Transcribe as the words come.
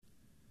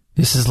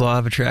This is Law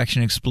of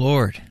Attraction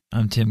Explored.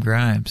 I'm Tim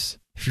Grimes.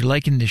 If you're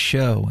liking the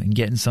show and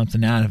getting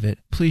something out of it,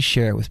 please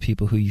share it with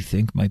people who you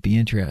think might be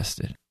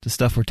interested. The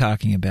stuff we're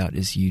talking about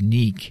is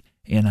unique,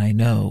 and I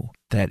know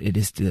that it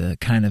is the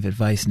kind of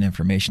advice and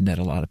information that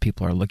a lot of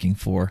people are looking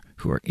for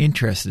who are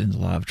interested in the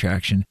law of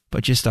attraction,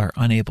 but just are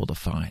unable to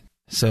find.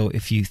 So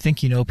if you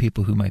think you know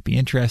people who might be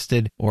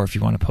interested, or if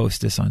you want to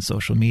post this on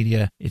social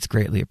media, it's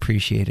greatly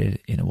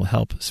appreciated, and it will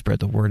help spread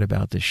the word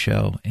about this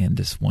show and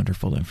this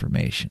wonderful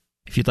information.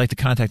 If you'd like to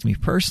contact me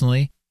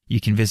personally,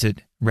 you can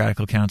visit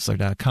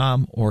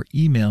radicalcounselor.com or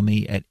email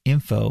me at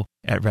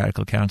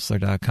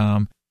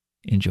info@radicalcounselor.com.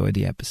 Enjoy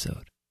the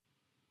episode.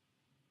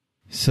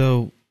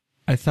 So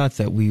I thought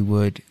that we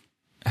would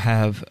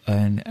have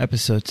an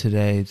episode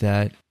today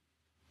that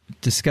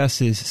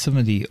discusses some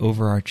of the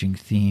overarching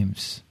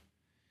themes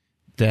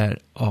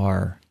that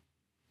are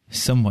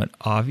somewhat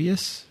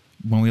obvious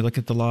when we look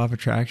at the law of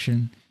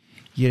attraction,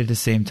 yet at the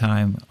same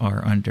time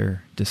are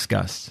under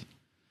discussed.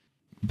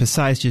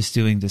 Besides just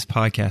doing this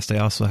podcast, I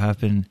also have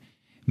been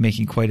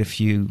making quite a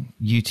few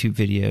YouTube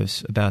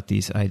videos about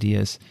these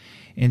ideas.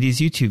 And these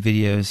YouTube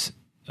videos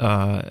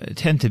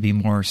tend to be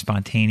more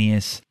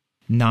spontaneous,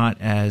 not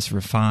as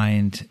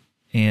refined,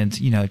 and,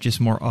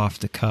 just more off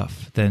the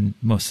cuff than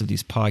most of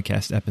these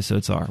podcast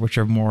episodes are, which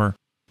are more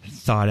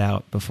thought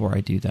out before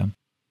I do them.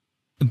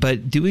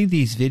 But doing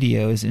these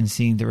videos and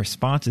seeing the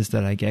responses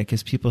that I get,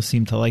 because people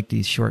seem to like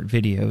these short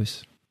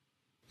videos,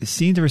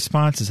 seeing the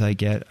responses I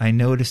get, I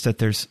noticed that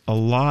there's a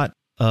lot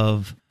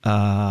of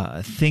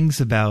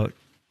things about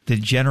the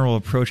general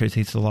approach I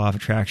take to the law of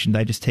attraction that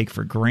I just take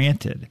for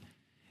granted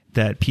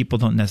that people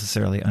don't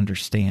necessarily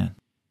understand.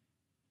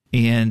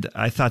 And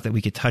I thought that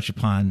we could touch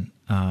upon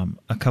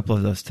a couple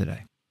of those today.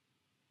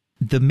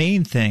 The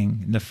main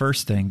thing, the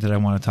first thing that I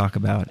want to talk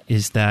about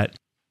is that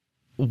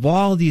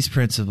while these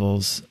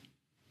principles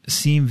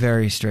seem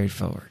very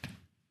straightforward,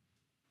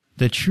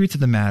 the truth of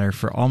the matter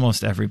for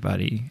almost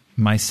everybody,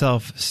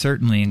 myself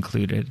certainly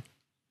included,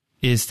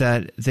 is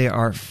that they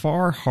are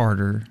far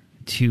harder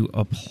to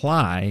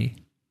apply,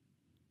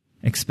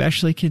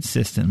 especially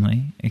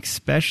consistently,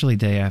 especially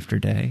day after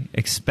day,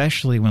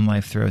 especially when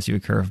life throws you a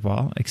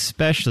curveball,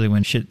 especially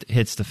when shit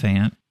hits the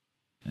fan.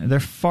 They're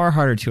far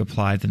harder to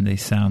apply than they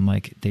sound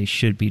like they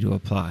should be to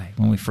apply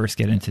when we first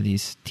get into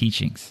these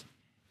teachings.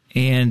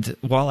 And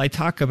while I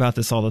talk about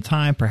this all the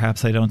time,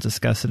 perhaps I don't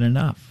discuss it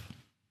enough.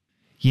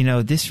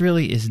 This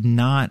really is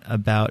not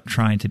about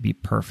trying to be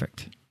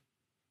perfect.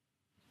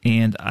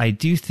 And I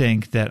do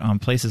think that on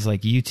places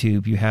like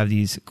YouTube, you have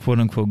these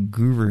quote-unquote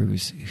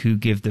gurus who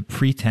give the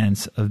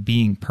pretense of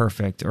being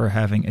perfect or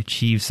having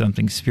achieved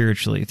something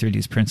spiritually through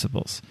these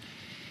principles.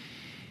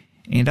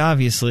 And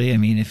obviously,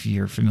 if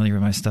you're familiar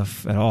with my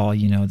stuff at all,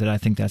 you know that I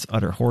think that's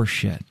utter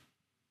horseshit.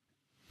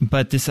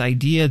 But this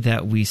idea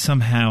that we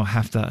somehow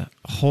have to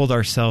hold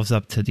ourselves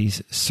up to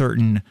these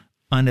certain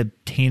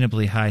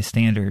unobtainably high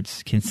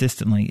standards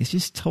consistently is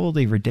just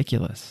totally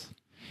ridiculous.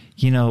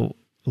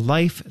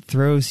 Life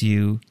throws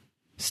you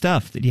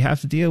stuff that you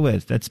have to deal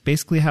with. That's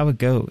basically how it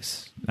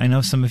goes. I know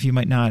some of you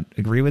might not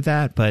agree with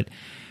that, but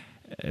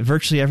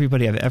virtually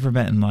everybody I've ever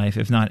met in life,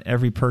 if not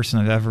every person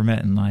I've ever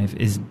met in life,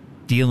 is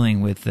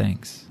dealing with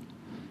things.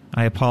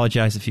 I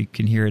apologize if you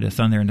can hear the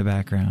thunder in the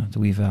background.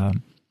 We've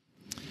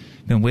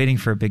been waiting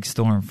for a big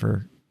storm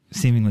for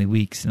seemingly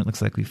weeks, and it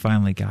looks like we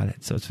finally got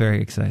it. So it's very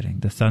exciting.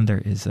 The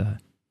thunder is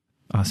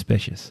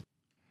auspicious.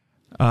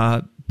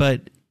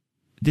 But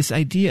this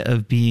idea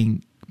of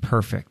being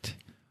perfect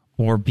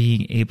or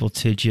being able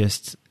to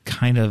just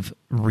kind of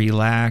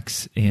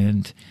relax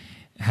and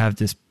have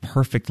this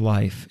perfect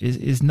life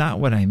is not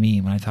what I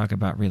mean when I talk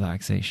about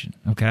relaxation,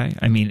 okay?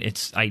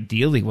 It's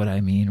ideally what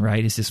I mean,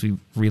 right? It's just we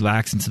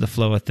relax into the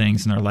flow of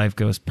things and our life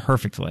goes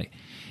perfectly.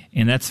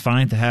 And that's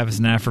fine to have as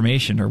an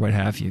affirmation or what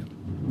have you.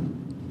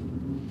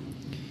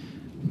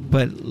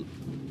 But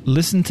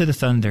listen to the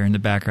thunder in the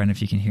background if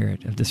you can hear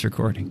it of this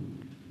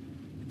recording.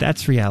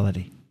 That's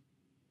reality.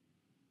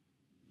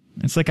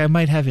 It's like I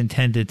might have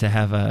intended to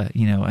have a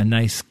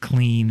nice,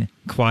 clean,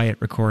 quiet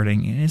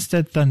recording, and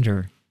instead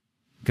thunder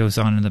goes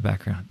on in the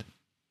background.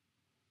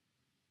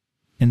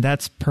 And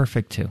that's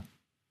perfect too.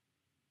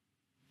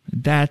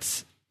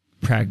 That's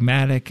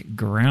pragmatic,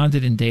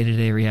 grounded in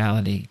day-to-day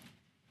reality,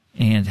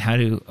 and how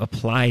to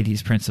apply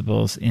these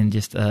principles in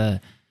just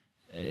a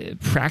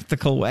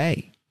practical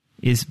way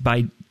is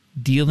by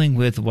dealing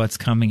with what's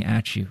coming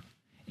at you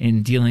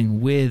and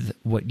dealing with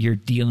what you're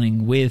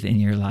dealing with in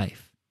your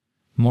life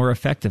more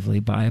effectively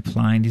by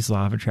applying these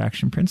law of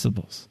attraction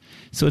principles.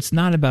 So it's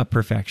not about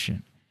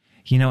perfection,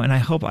 and I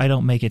hope I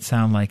don't make it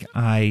sound like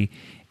I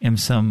am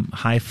some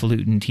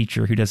highfalutin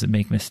teacher who doesn't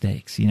make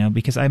mistakes,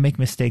 because I make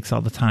mistakes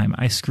all the time.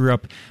 I screw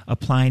up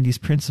applying these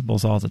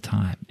principles all the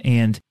time.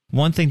 And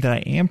one thing that I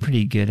am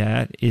pretty good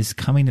at is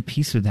coming to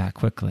peace with that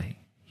quickly,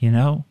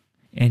 and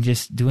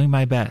just doing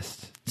my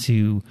best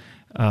to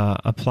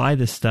apply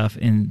this stuff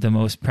in the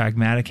most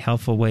pragmatic,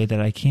 helpful way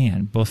that I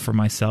can, both for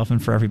myself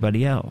and for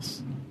everybody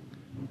else.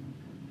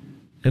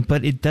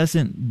 but it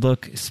doesn't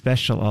look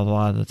special a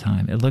lot of the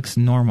time. It looks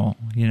normal,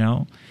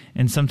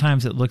 and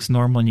sometimes it looks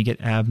normal and you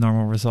get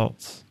abnormal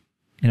results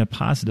in a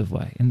positive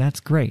way. And that's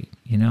great.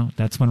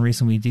 That's one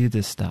reason we do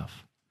this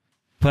stuff.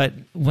 But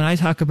when I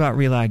talk about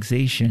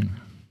relaxation,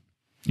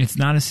 it's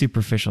not a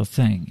superficial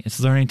thing. It's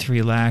learning to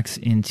relax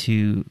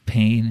into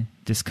pain,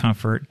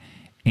 discomfort,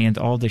 and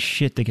all the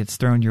shit that gets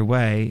thrown your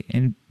way,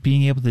 and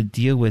being able to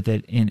deal with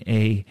it in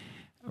a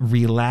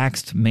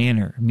relaxed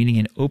manner, meaning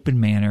an open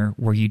manner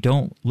where you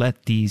don't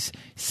let these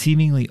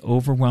seemingly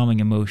overwhelming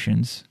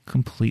emotions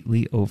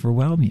completely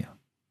overwhelm you.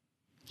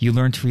 You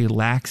learn to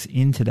relax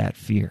into that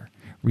fear,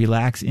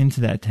 relax into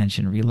that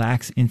tension,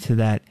 relax into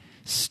that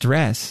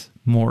stress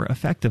more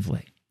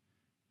effectively.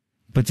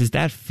 But does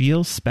that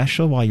feel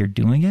special while you're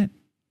doing it?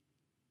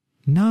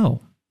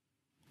 No.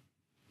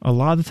 A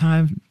lot of the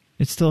time,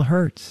 it still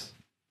hurts.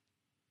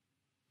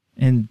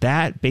 And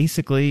that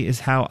basically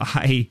is how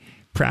I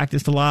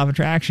practice the law of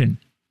attraction,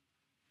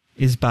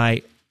 is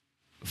by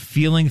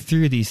feeling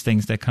through these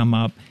things that come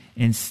up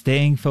and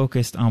staying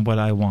focused on what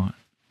I want,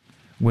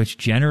 which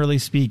generally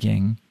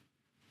speaking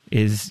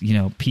is,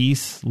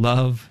 peace,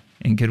 love,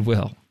 and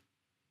goodwill.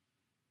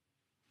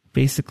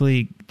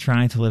 Basically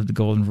trying to live the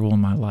golden rule in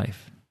my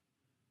life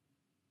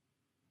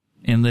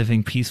and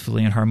living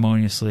peacefully and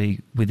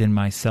harmoniously within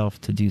myself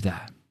to do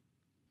that.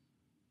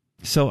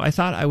 So I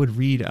thought I would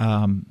read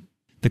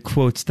the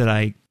quotes that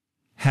I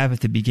have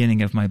at the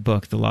beginning of my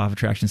book, The Law of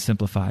Attraction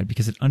Simplified,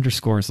 because it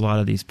underscores a lot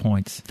of these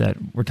points that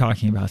we're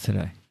talking about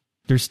today.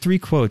 There's 3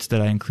 quotes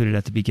that I included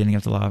at the beginning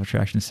of The Law of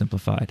Attraction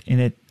Simplified, and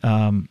it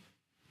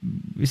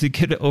is a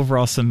good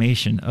overall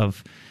summation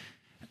of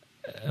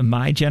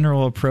my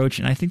general approach,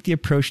 and I think the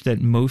approach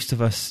that most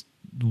of us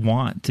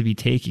want to be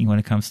taking when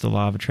it comes to the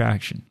law of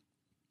attraction.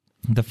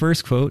 The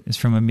first quote is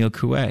from Emile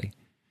Coué,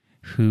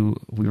 who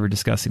we were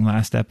discussing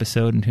last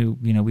episode and who,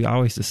 we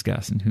always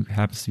discuss, and who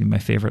happens to be my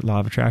favorite law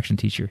of attraction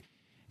teacher.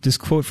 This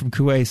quote from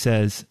Coué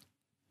says,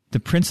 "The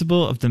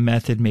principle of the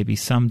method may be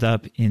summed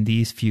up in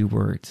these few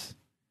words.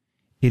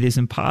 It is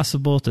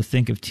impossible to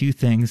think of 2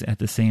 things at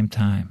the same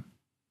time.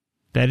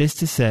 That is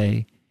to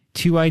say,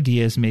 2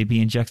 ideas may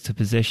be in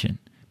juxtaposition,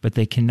 but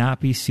they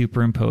cannot be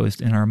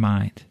superimposed in our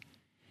mind.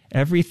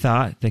 Every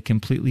thought that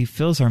completely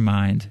fills our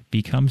mind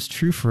becomes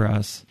true for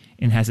us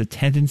and has a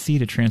tendency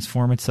to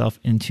transform itself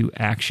into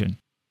action.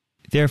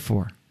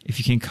 Therefore, if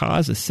you can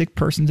cause a sick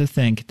person to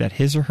think that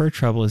his or her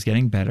trouble is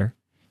getting better,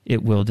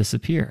 it will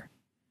disappear.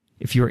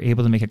 If you are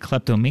able to make a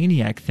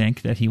kleptomaniac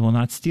think that he will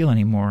not steal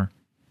anymore,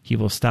 he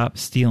will stop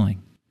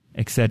stealing,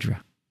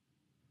 etc."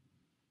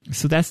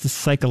 So that's the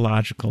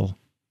psychological,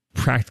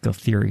 practical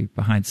theory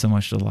behind so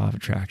much of the law of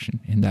attraction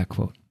in that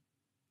quote.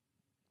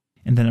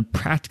 And then a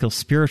practical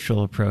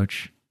spiritual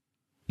approach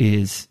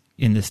is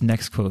in this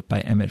next quote by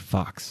Emmett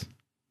Fox,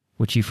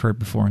 which you've heard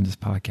before in this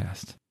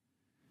podcast.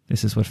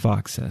 This is what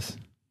Fox says.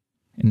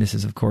 And this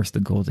is, of course, the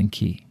golden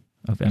key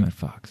of Emmett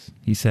Fox.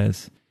 He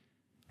says,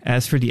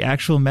 "As for the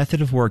actual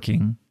method of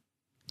working,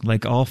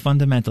 like all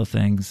fundamental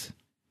things,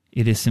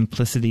 it is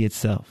simplicity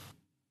itself.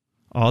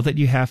 All that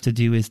you have to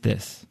do is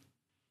this.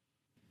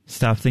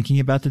 Stop thinking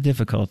about the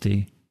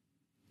difficulty,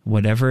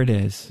 whatever it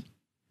is,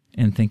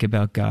 and think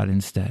about God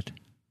instead."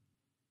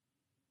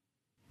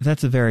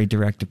 That's a very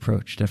direct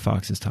approach that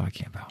Fox is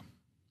talking about.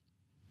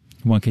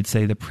 One could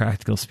say the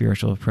practical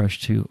spiritual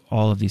approach to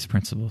all of these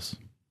principles.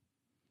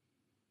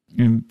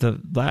 And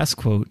the last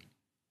quote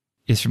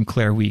is from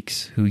Claire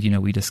Weeks, who,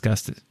 we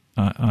discussed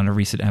on a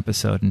recent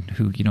episode, and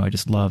who, I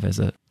just love as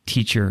a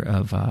teacher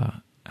of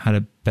how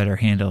to better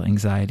handle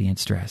anxiety and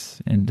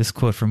stress. And this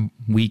quote from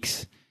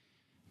Weeks,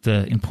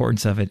 the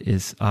importance of it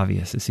is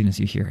obvious as soon as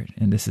you hear it.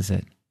 And this is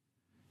it.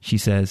 She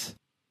says,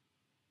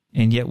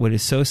 "And yet what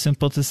is so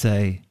simple to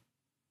say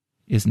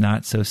is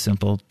not so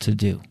simple to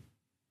do."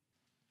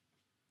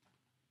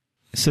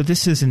 So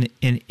this is an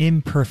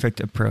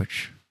imperfect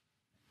approach,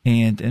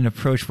 and an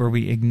approach where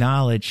we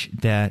acknowledge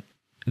that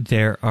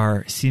there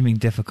are seeming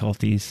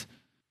difficulties,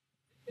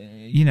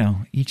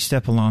 each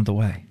step along the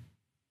way.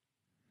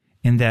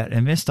 And that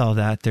amidst all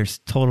that, there's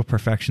total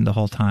perfection the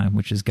whole time,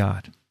 which is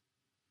God.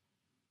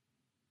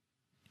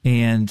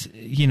 And,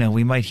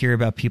 we might hear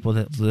about people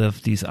that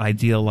live these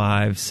ideal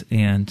lives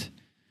and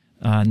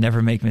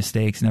never make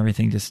mistakes and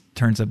everything just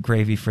turns up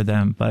gravy for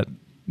them. But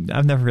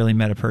I've never really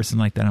met a person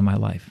like that in my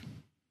life.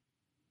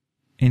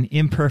 An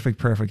imperfect,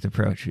 perfect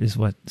approach is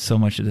what so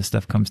much of this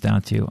stuff comes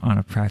down to on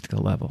a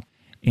practical level.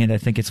 And I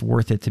think it's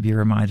worth it to be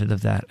reminded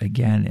of that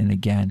again and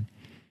again.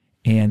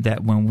 And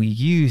that when we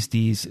use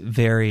these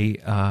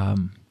very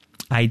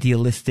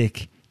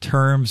idealistic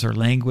terms or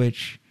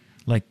language,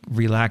 like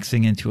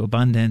relaxing into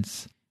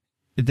abundance,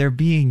 they're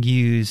being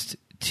used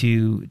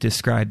to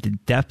describe the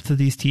depth of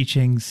these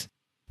teachings,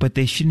 but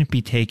they shouldn't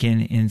be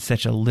taken in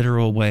such a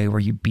literal way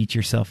where you beat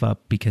yourself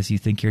up because you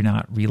think you're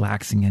not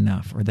relaxing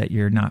enough or that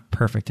you're not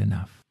perfect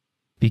enough.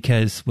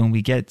 Because when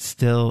we get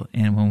still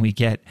and when we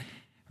get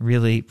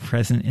really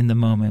present in the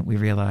moment, we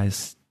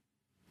realize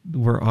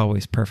we're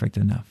always perfect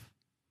enough.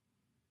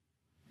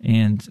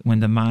 And when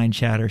the mind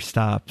chatter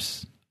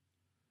stops,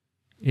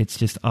 it's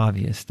just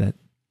obvious that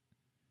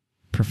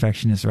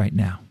perfection is right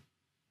now.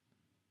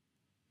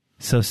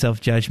 So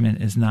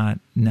self-judgment is not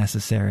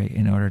necessary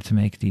in order to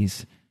make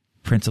these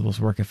principles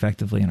work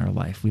effectively in our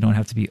life. We don't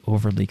have to be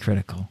overly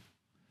critical.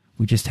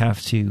 We just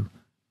have to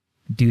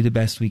do the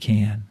best we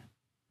can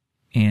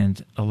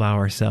and allow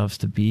ourselves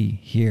to be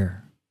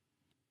here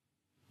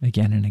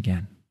again and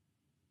again.